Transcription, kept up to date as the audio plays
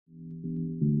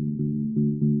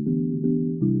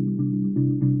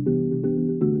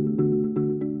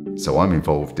So I'm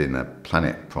involved in a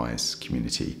Planet Prize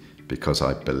community because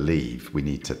I believe we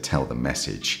need to tell the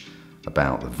message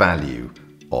about the value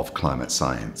of climate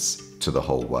science to the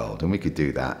whole world. And we could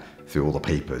do that through all the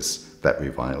papers that we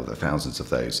write, or the thousands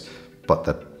of those. But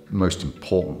the most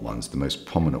important ones, the most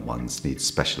prominent ones, need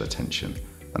special attention.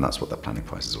 And that's what the Planet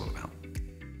Prize is all about.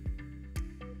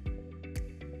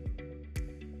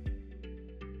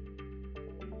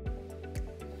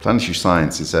 Planetary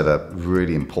science is at a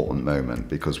really important moment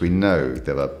because we know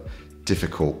there are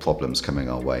difficult problems coming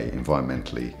our way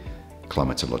environmentally,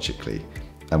 climatologically,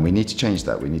 and we need to change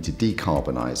that. We need to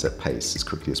decarbonise at pace as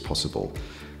quickly as possible.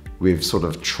 We've sort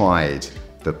of tried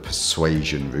the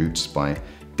persuasion route by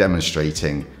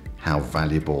demonstrating how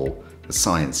valuable the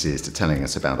science is to telling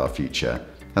us about our future,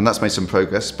 and that's made some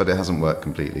progress, but it hasn't worked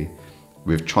completely.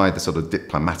 We've tried the sort of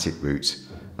diplomatic route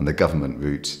and the government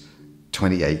route,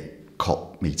 28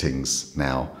 COP meetings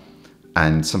now,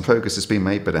 and some progress has been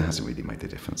made, but it hasn't really made a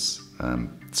difference.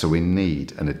 So we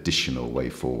need an additional way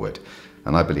forward,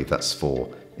 and I believe that's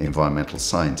for environmental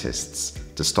scientists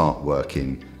to start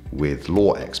working with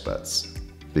law experts,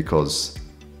 because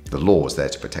the law is there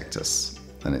to protect us,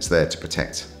 and it's there to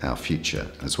protect our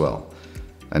future as well.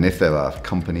 And if there are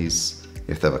companies,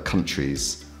 if there are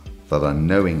countries that are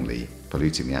knowingly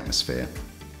polluting the atmosphere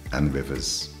and the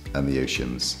rivers and the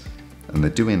oceans, and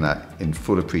they're doing that in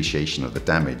full appreciation of the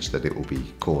damage that it will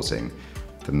be causing,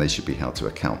 then they should be held to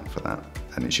account for that.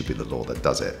 And it should be the law that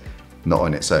does it, not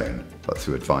on its own, but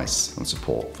through advice and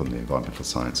support from the environmental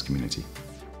science community.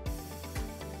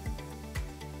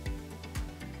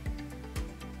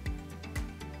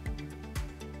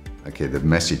 Okay, the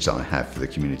message that I have for the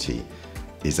community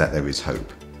is that there is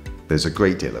hope. There's a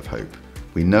great deal of hope.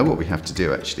 We know what we have to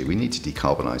do actually. We need to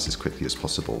decarbonise as quickly as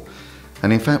possible.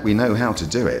 And in fact, we know how to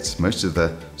do it. Most of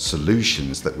the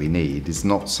solutions that we need is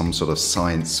not some sort of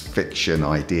science fiction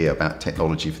idea about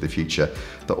technology for the future.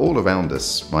 They're all around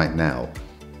us right now.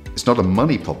 It's not a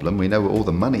money problem. We know where all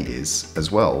the money is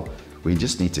as well. We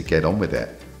just need to get on with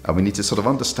it. And we need to sort of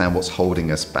understand what's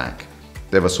holding us back.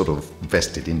 There are sort of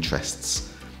vested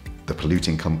interests, the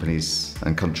polluting companies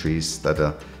and countries that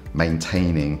are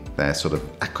maintaining their sort of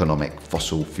economic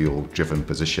fossil fuel driven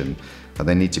position, and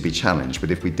they need to be challenged.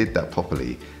 But if we did that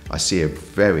properly, I see a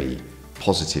very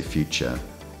positive future.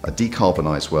 A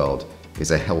decarbonised world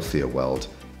is a healthier world,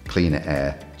 cleaner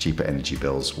air, cheaper energy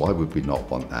bills. Why would we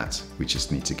not want that? We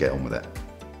just need to get on with it.